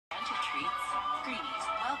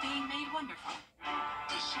Wonderful.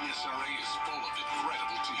 The CSRA is full of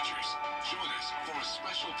incredible teachers. Join us for a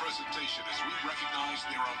special presentation as we recognize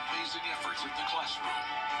their amazing efforts in the classroom.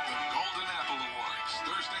 The Golden Apple Awards,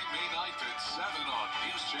 Thursday, May 9th at 7 on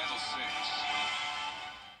News Channel 6.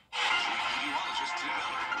 Chief Meteorologist Tim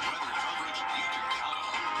Miller, weather coverage you can count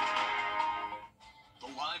on.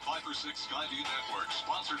 The Live 5/6 Skyview Network,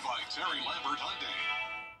 sponsored by Terry Lambert Hyundai.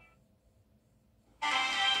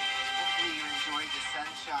 Hopefully you enjoyed the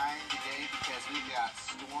sunshine today because we've got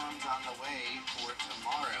storms on the way for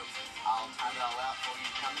tomorrow. I'll time it all out for you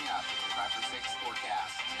coming up in the 5/6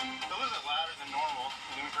 forecast. It was a little bit louder than normal,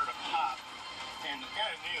 and then we heard a pop, and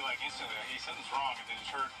kind of knew like instantly, like, hey, something's wrong, and then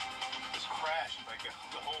just heard this crash, and like the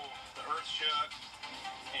earth shook,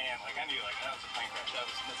 and like I knew like that was a plane crash.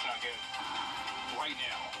 That's not good. Right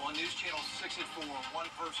now, on News Channel 6 at 4, one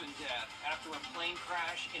person dead after a plane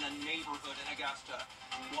crash in a neighborhood in Augusta.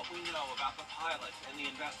 What we know about the pilot and the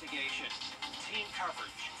investigation. Team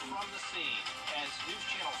coverage from the scene as News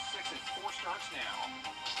Channel 6 at 4 starts now.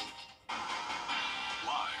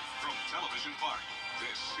 Live from Television Park,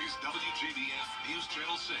 this is WJBF News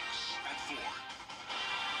Channel 6 at 4.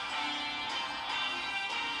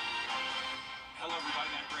 Hello, everybody.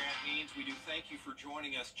 I'm Grant Means. We do thank you for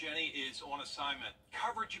joining us. Jenny is on assignment.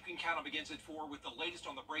 Coverage you can count on begins at 4 with the latest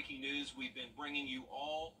on the breaking news we've been bringing you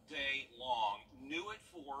all day long. New at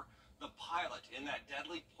 4, the pilot in that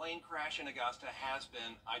deadly plane crash in Augusta has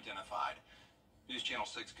been identified. News Channel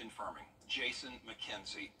 6 confirming Jason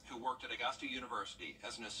McKenzie, who worked at Augusta University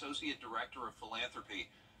as an associate director of philanthropy,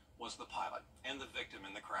 was the pilot and the victim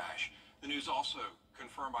in the crash. The news also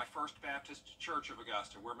confirmed by First Baptist Church of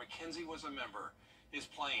Augusta, where McKenzie was a member. His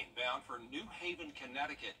plane, bound for New Haven,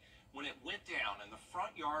 Connecticut, when it went down in the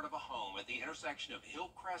front yard of a home at the intersection of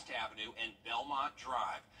Hillcrest Avenue and Belmont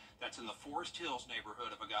Drive. That's in the Forest Hills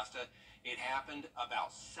neighborhood of Augusta. It happened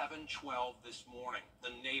about 7:12 this morning.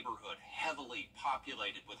 The neighborhood heavily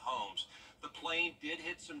populated with homes. The plane did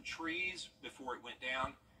hit some trees before it went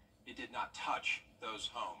down. It did not touch those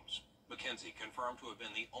homes. McKenzie confirmed to have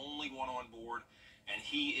been the only one on board, and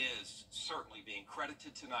he is certainly being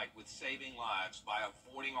credited tonight with saving lives by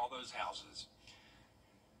avoiding all those houses.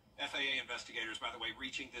 FAA investigators, by the way,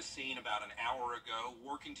 reaching this scene about an hour ago,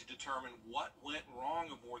 working to determine what went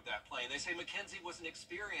wrong aboard that plane. They say McKenzie was an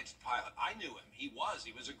experienced pilot. I knew him. He was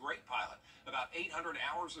a great pilot. About 800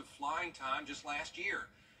 hours of flying time just last year.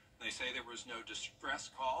 They say there was no distress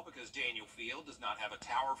call because Daniel Field does not have a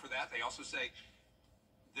tower for that. They also say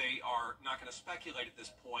they are not going to speculate at this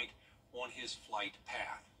point on his flight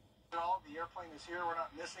path. All the airplane is here. We're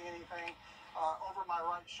not missing anything. Over my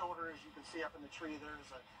right shoulder, as you can see up in the tree,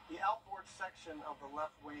 there's the outboard section of the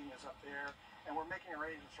left wing is up there, and we're making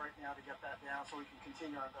arrangements right now to get that down so we can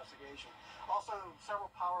continue our investigation. Also, several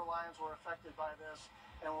power lines were affected by this,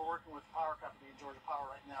 and we're working with the power company, Georgia Power,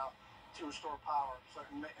 right now to restore power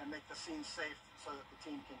and make the scene safe so that the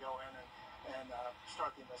team can go in and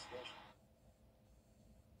start the investigation.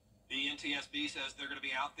 The NTSB says they're going to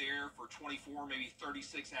be out there for 24, maybe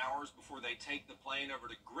 36 hours before they take the plane over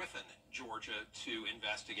to Griffin, Georgia, to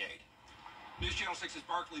investigate. News Channel 6's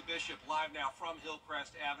Barkley Bishop live now from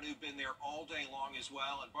Hillcrest Avenue. Been there all day long as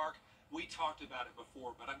well. And, Bark, we talked about it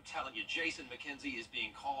before, but I'm telling you, Jason McKenzie is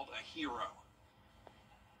being called a hero.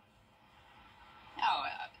 No,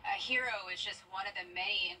 a hero is just one of the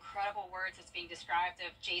many incredible words that's being described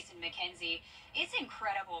of Jason McKenzie. It's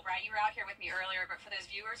incredible, right? You were out here with me earlier, but for those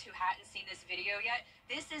viewers who hadn't seen this video yet,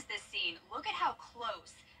 this is the scene. Look at how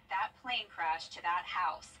close that plane crashed to that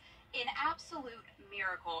house. An absolute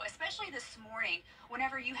miracle, especially this morning,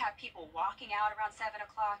 whenever you have people walking out around 7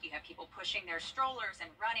 o'clock, you have people pushing their strollers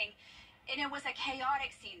and running, and it was a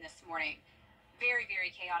chaotic scene this morning. Very, very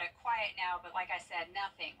chaotic, quiet now, but like I said,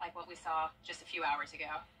 nothing like what we saw just a few hours ago.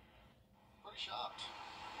 Pretty shocked.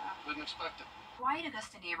 Didn't expect it. Quiet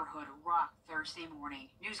Augusta neighborhood rocked Thursday morning.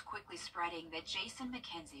 News quickly spreading that Jason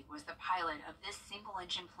McKenzie was the pilot of this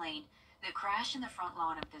single-engine plane that crashed in the front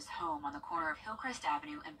lawn of this home on the corner of Hillcrest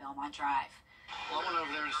Avenue and Belmont Drive. Well, I went over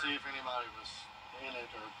there to see if anybody was in it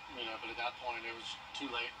or, but at that point it was too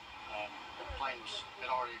late. The plane had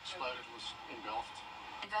already exploded, was engulfed.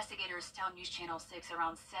 Investigators tell News Channel 6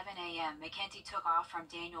 around 7 a.m. McKenzie took off from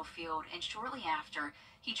Daniel Field, and shortly after,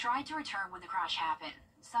 he tried to return when the crash happened,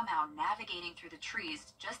 somehow navigating through the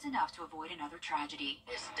trees just enough to avoid another tragedy.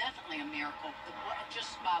 It's definitely a miracle.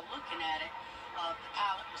 Just by looking at it, the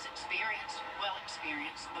pilot was experienced, well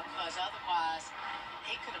experienced, because otherwise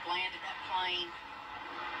he could have landed that plane,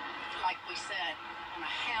 like we said, on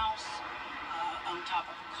a house, on top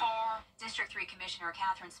of a car. District 3 Commissioner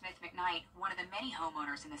Catherine Smith McKnight, one of the many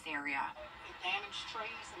homeowners in this area. It damaged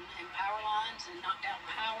trees and power lines and knocked out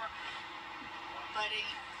power, but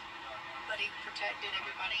he protected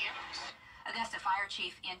everybody else. Augusta Fire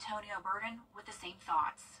Chief Antonio Burden with the same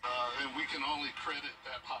thoughts. And we can only credit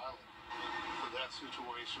that pilot for that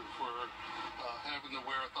situation, for having the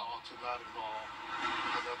wherewithal to not involve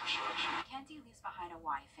another structure. Mackenzie leaves behind a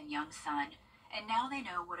wife and young son, and now they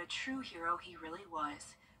know what a true hero he really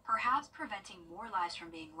was, perhaps preventing more lives from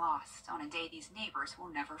being lost on a day these neighbors will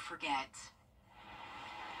never forget.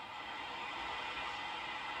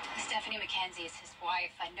 Stephanie Mackenzie is his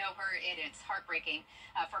wife. I know her. It's heartbreaking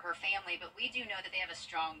for her family, but we do know that they have a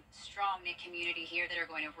strong knit community here that are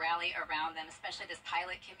going to rally around them, especially this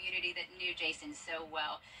pilot community that knew Jason so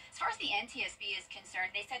well. As far as the NTSB is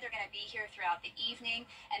concerned, they said they're going to be here throughout the evening,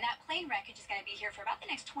 and that plane wreckage is going to be here for about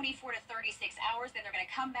the next 24 to 36 hours. Then they're going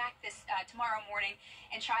to come back this tomorrow morning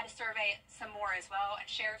and try to survey some more as well. And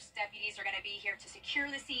sheriff's deputies are going to be here to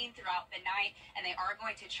secure the scene throughout the night, and they are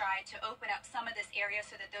going to try to open up some of this area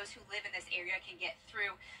so that those who live in this area can get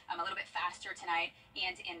through a little bit faster tonight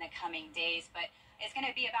and in the coming days. But it's going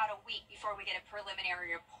to be about a week before we get a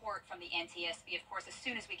preliminary report from the NTSB. Of course, as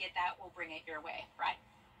soon as we get that, we'll bring it your way. Right?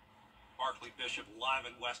 Barclay Bishop live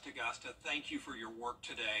in West Augusta. Thank you for your work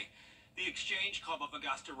today. The Exchange Club of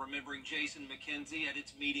Augusta remembering Jason Mackenzie at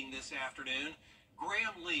its meeting this afternoon.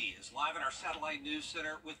 Graham Lee is live in our Satellite News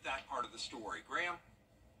Center with that part of the story. Graham?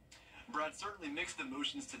 Brad, certainly mixed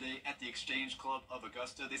emotions today at the Exchange Club of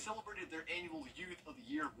Augusta. They celebrated their annual Youth of the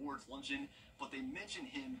Year Awards luncheon, but they mentioned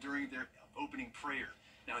him during their opening prayer.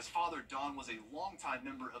 Now, his father, Don, was a longtime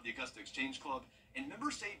member of the Augusta Exchange Club, and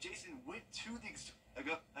members say Jason went to the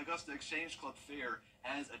Augusta Exchange Club fair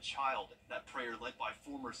as a child. That prayer led by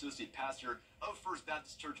former associate pastor of First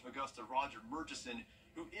Baptist Church of Augusta, Roger Murchison,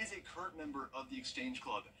 who is a current member of the Exchange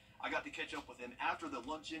Club. I got to catch up with him after the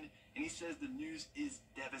luncheon, and he says the news is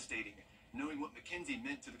devastating, knowing what Mackenzie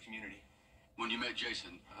meant to the community. When you met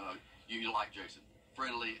Jason, you like Jason.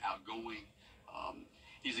 Friendly, outgoing.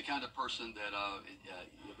 He's the kind of person that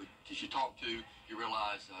as you talk to, you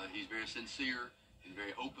realize he's very sincere and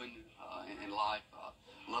very open in life.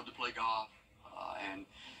 Love to play golf. And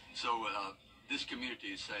so this community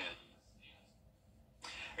is sad.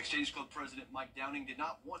 Exchange Club President Mike Downing did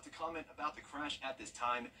not want to comment about the crash at this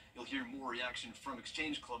time. You'll hear more reaction from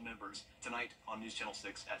Exchange Club members tonight on News Channel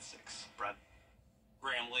 6 at 6. Brad?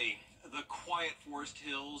 Graham Lee. The quiet Forest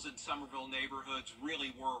Hills and Somerville neighborhoods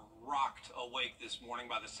really were rocked awake this morning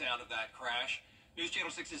by the sound of that crash. News Channel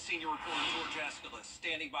 6's senior reporter George Escalus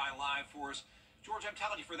standing by live for us. George, I'm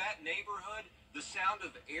telling you, for that neighborhood, the sound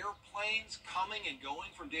of airplanes coming and going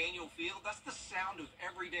from Daniel Field, that's the sound of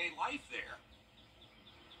everyday life there.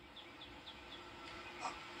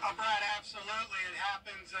 Brad, absolutely. It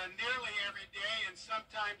happens nearly every day and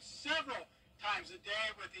sometimes several times a day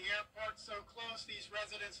with the airport so close. These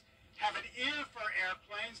residents have an ear for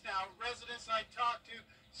airplanes. Now, residents I talked to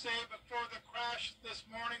say before the crash this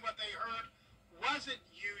morning what they heard wasn't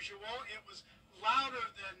usual. It was louder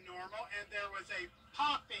than normal, and there was a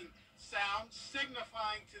popping sound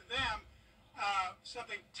signifying to them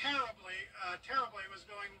something terribly was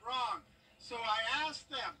going wrong. So I asked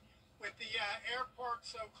them, with the airport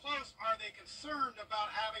so close, are they concerned about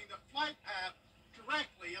having the flight path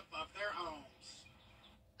directly above their homes?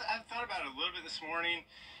 I've thought about it a little bit this morning,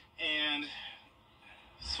 and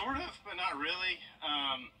sort of, but not really.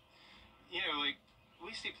 Like,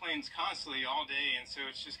 we see planes constantly all day, and so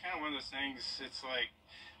it's just kind of one of those things. It's like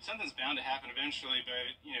something's bound to happen eventually, but,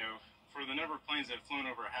 for the number of planes that have flown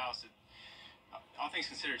over a house, all things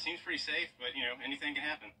considered, it seems pretty safe, but, anything can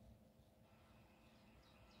happen.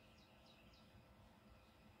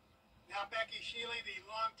 Now, Becky Shealy, the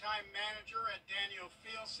longtime manager at Daniel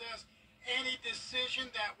Field, says any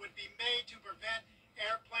decision that would be made to prevent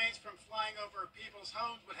airplanes from flying over people's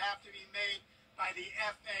homes would have to be made by the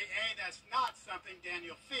FAA. That's not something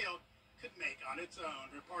Daniel Field could make on its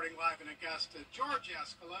own. Reporting live in Augusta, George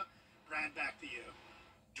Escala. Brad, back to you.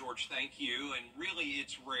 George, thank you. And really,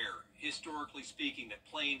 it's rare, historically speaking, that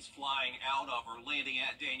planes flying out of or landing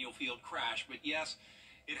at Daniel Field crash. But yes,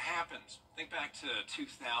 it happens. Think back to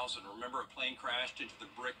 2000. Remember a plane crashed into the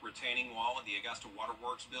brick retaining wall in the Augusta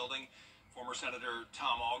Waterworks building? Former Senator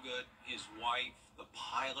Tom Allgood, his wife, the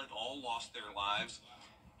pilot, all lost their lives.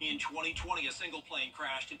 In 2020, a single plane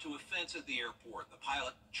crashed into a fence at the airport. The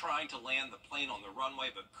pilot trying to land the plane on the runway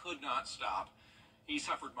but could not stop. He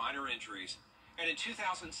suffered minor injuries. And in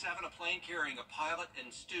 2007, a plane carrying a pilot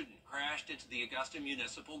and student crashed into the Augusta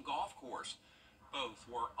Municipal Golf Course. Both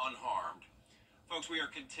were unharmed. Folks, we are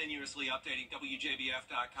continuously updating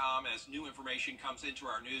WJBF.com as new information comes into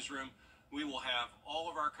our newsroom. We will have all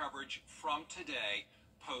of our coverage from today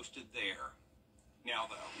posted there. Now,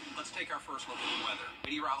 though, let's take our first look at the weather.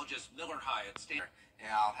 Meteorologist Miller Hyatt standing. And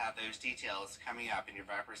I'll have those details coming up in your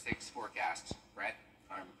Viper 6 forecast. Brett?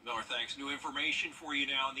 Miller, thanks. New information for you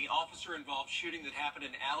now. The officer-involved shooting that happened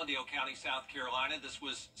in Allendale County, South Carolina. This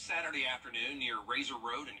was Saturday afternoon near Razor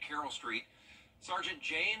Road and Carroll Street. Sergeant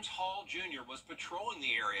James Hall Jr. was patrolling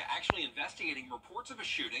the area, actually investigating reports of a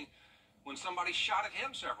shooting when somebody shot at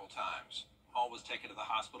him several times. Hall was taken to the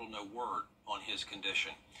hospital. No word on his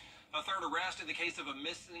condition. A third arrest in the case of a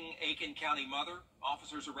missing Aiken County mother.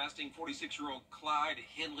 Officers arresting 46-year-old Clyde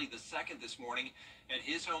Henley II this morning at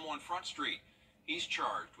his home on Front Street. He's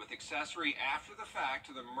charged with accessory after the fact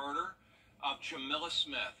to the murder of Jamila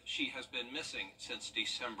Smith. She has been missing since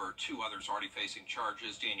December. Two others already facing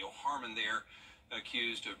charges. Daniel Harmon there,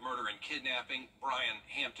 accused of murder and kidnapping. Brian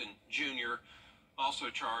Hampton Jr., also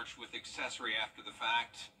charged with accessory after the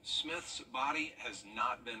fact. Smith's body has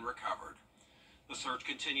not been recovered. The search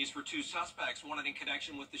continues for two suspects wanted in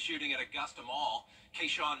connection with the shooting at Augusta Mall.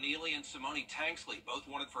 Kayshawn Neely and Simone Tanksley, both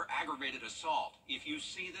wanted for aggravated assault. If you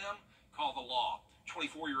see them, call the law.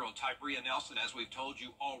 24-year-old Tybria Nelson, as we've told you,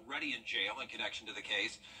 already in jail in connection to the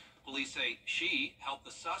case. Police say she helped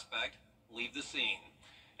the suspect leave the scene.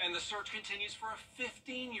 And the search continues for a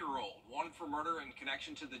 15-year-old wanted for murder in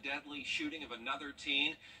connection to the deadly shooting of another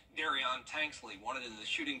teen. Darion Tanksley wanted in the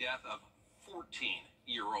shooting death of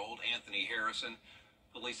 14-year-old Anthony Harrison.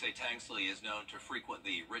 Police say Tanksley is known to frequent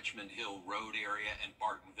the Richmond Hill Road area and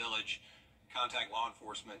Barton Village. Contact law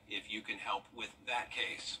enforcement if you can help with that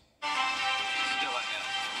case. Still ahead,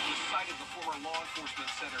 the site of the former law enforcement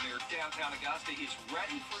center near downtown Augusta is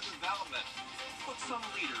ready for development. What some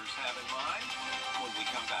leaders have in mind when we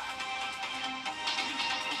come back.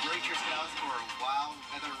 Well, brace yourselves for a wild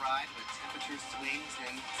weather ride with temperature swings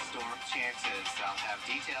and storm chances. I'll have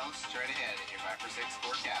details straight ahead in your Viper 6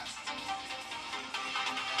 forecast.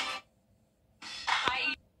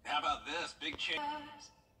 How about this? Big change.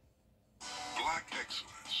 Black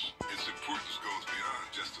excellence. Its importance goes beyond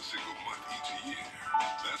just a single month each year.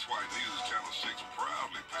 That's why News Channel 6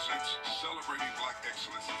 proudly presents Celebrating Black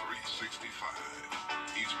Excellence 365.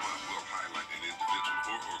 Each month will highlight an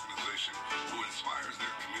individual or organization who inspires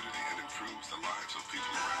their community and improves the lives of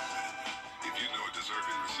people around them. If you know a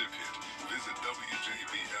deserving recipient, visit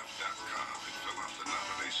WJBF.com and fill out the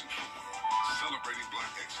nomination form. Celebrating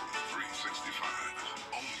Black Excellence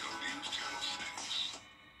 365. Only on News Channel 6.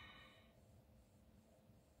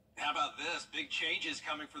 How about this? Big changes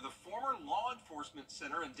coming for the former law enforcement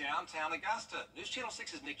center in downtown Augusta. News Channel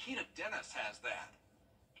 6's Nikita Dennis has that.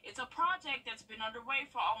 It's a project that's been underway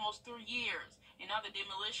for almost 3 years, and now the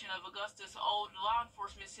demolition of Augusta's old law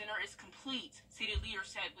enforcement center is complete. City leaders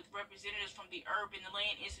sat with representatives from the Urban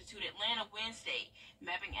Land Institute Atlanta Wednesday,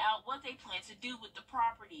 mapping out what they plan to do with the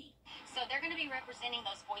property. So they're going to be representing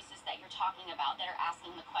those voices that you're talking about that are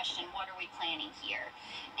asking the question, what are we planning here?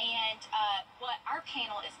 And what our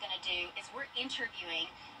panel is going to do is we're interviewing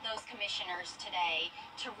those commissioners today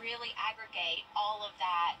to really aggregate all of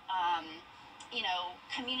that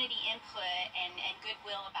community input and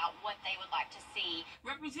goodwill about what they would like to see.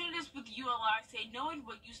 Representatives with ULI say knowing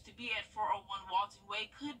what used to be at 401 Walton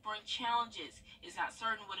Way could bring challenges. It's not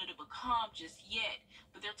certain what it'll become just yet,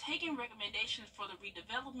 but they're taking recommendations for the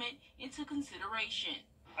redevelopment into consideration.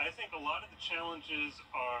 I think a lot of the challenges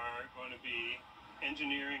are going to be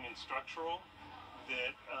engineering and structural,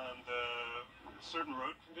 that the certain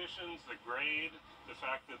road conditions, the grade, the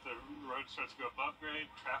fact that the road starts to go above grade,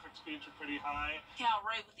 traffic speeds are pretty high. Cal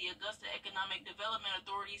Ray with the Augusta Economic Development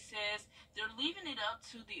Authority says they're leaving it up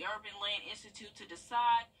to the Urban Land Institute to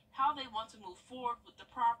decide how they want to move forward with the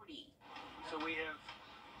property. So we have,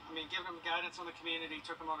 given them guidance on the community,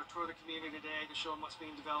 took them on a tour of the community today to show them what's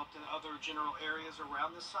being developed in other general areas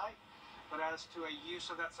around this site. But as to a use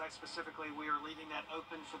of that site specifically, we are leaving that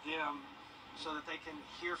open for them so that they can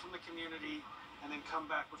hear from the community and then come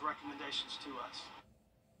back with recommendations to us.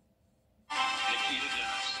 Nikita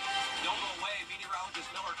Dennis. Don't go away. Meteorologist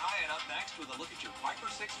Miller Hyatt up next with a look at your Viper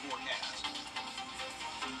 6 forecast.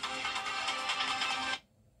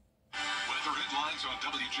 Weather headlines on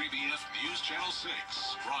WJBF News Channel 6.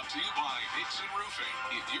 Brought to you by Hickson Roofing.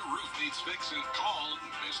 If your roof needs fixing, call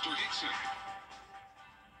Mr. Hickson.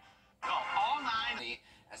 Well, all 9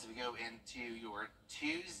 as we go into your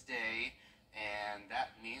Tuesday, and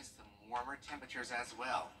that means some warmer temperatures as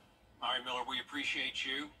well. All right, Miller, we appreciate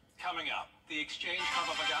you. Coming up, the Exchange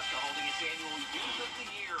Club of Augusta holding its annual Youth of the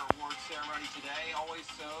Year award ceremony today. Always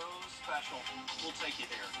so special. We'll take you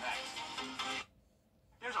there next.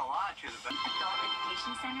 There's a lot to the adult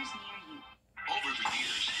education centers near you. Over the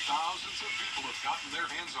years, thousands of people have gotten their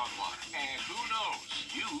hands on one. And who knows,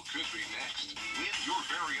 you could be next. Win your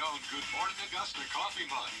very own Good Morning Augusta coffee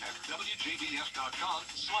mug at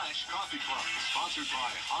WJBF.com/coffee club. Sponsored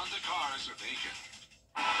by Honda Cars of Aiken.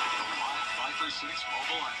 The live 5 for 6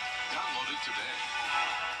 mobile app. Download it today.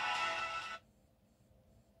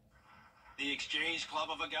 The Exchange Club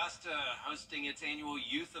of Augusta hosting its annual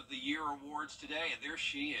Youth of the Year Awards today, and there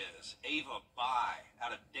she is, Ava Bai,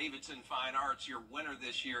 out of Davidson Fine Arts, your winner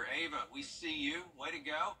this year. Ava, we see you. Way to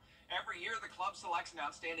go. Every year, the club selects an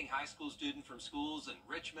outstanding high school student from schools in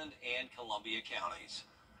Richmond and Columbia counties.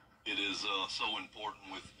 It is so important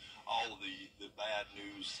with all of the bad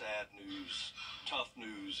news, sad news, tough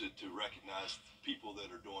news, to recognize people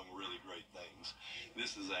that are doing really great things.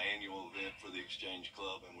 This is an annual event for the Exchange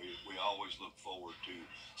Club, and we always look forward to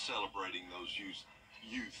celebrating those youth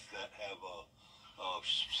that have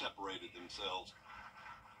separated themselves.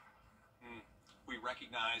 We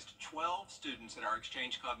recognized 12 students at our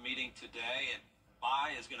Exchange Club meeting today, and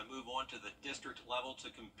Bai is going to move on to the district level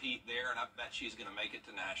to compete there, and I bet she's going to make it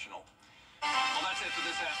to national. Well, that's it for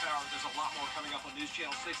this half hour. There's a lot more coming up on News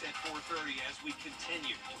Channel 6 at 4:30 as we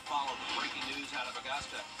continue to follow the breaking news out of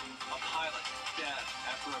Augusta. A pilot dead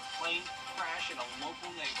after a plane crash in a local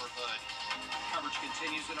neighborhood. Coverage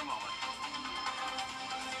continues in a moment.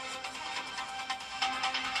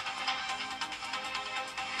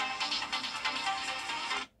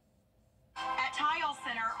 At Tile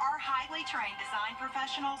Center, our highly trained design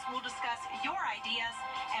professionals will discuss your ideas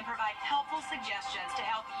and provide helpful suggestions to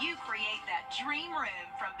help you create that dream room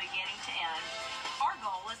from beginning to end. Our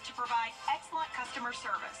goal is to provide excellent customer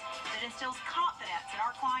service that instills confidence in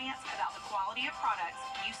our clients about the quality of products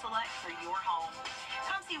you select for your home.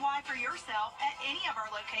 Come see why for yourself at any of our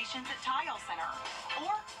locations at Tile Center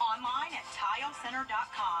or online at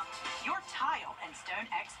tilecenter.com. Your tile and stone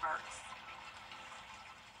experts.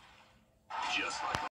 Just like